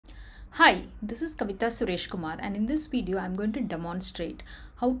Hi, this is Kavita Suresh Kumar, and in this video I'm going to demonstrate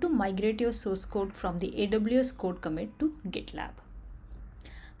how to migrate your source code from the AWS CodeCommit to GitLab.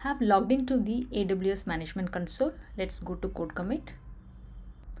 Have logged into the AWS Management Console. Let's go to CodeCommit.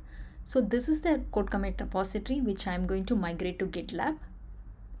 So this is the CodeCommit repository which I'm going to migrate to GitLab.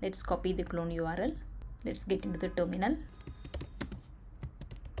 Let's copy the clone URL. Let's get into the terminal.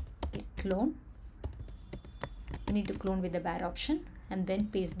 Click clone. We need to clone with the bar option and then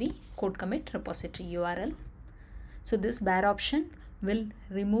paste the CodeCommit repository URL. So this bar option will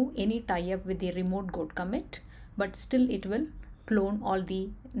remove any tie-up with the remote code commit, but still it will clone all the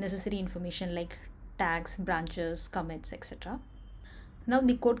necessary information like tags, branches, commits, etc. Now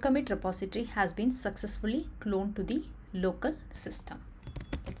the CodeCommit repository has been successfully cloned to the local system.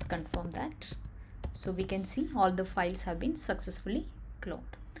 Let's confirm that. So we can see all the files have been successfully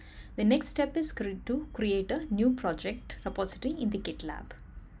cloned. The next step is to create a new project repository in the GitLab.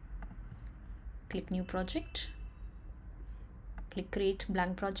 Click new project. Click create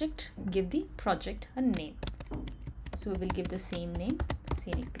blank project. Give the project a name. So we will give the same name,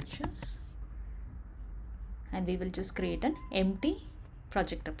 scenic pictures. And we will just create an empty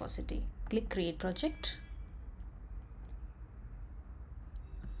project repository. Click create project.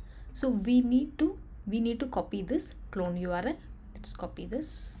 So we need to copy this clone URL. Let's copy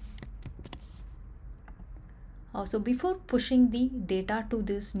this. So before pushing the data to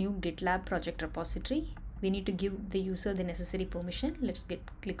this new GitLab project repository, we need to give the user the necessary permission. Let's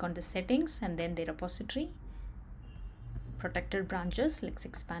click on the settings and then the repository. Protected branches, let's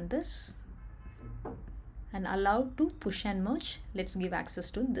expand this. And allow to push and merge, let's give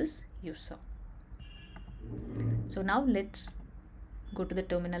access to this user. So now let's go to the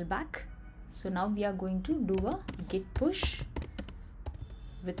terminal back. So now we are going to do a git push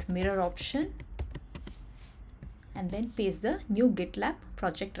with mirror option and then paste the new GitLab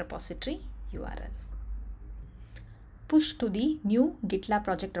project repository URL. Push to the new GitLab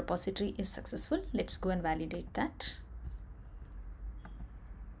project repository is successful. Let's go and validate that.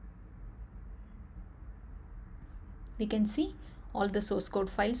 We can see all the source code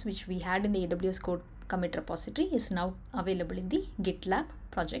files which we had in the AWS CodeCommit repository is now available in the GitLab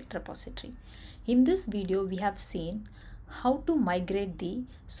project repository. In this video, we have seen how to migrate the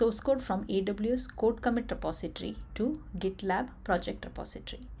source code from AWS CodeCommit repository to GitLab project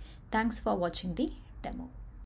repository. Thanks for watching the demo.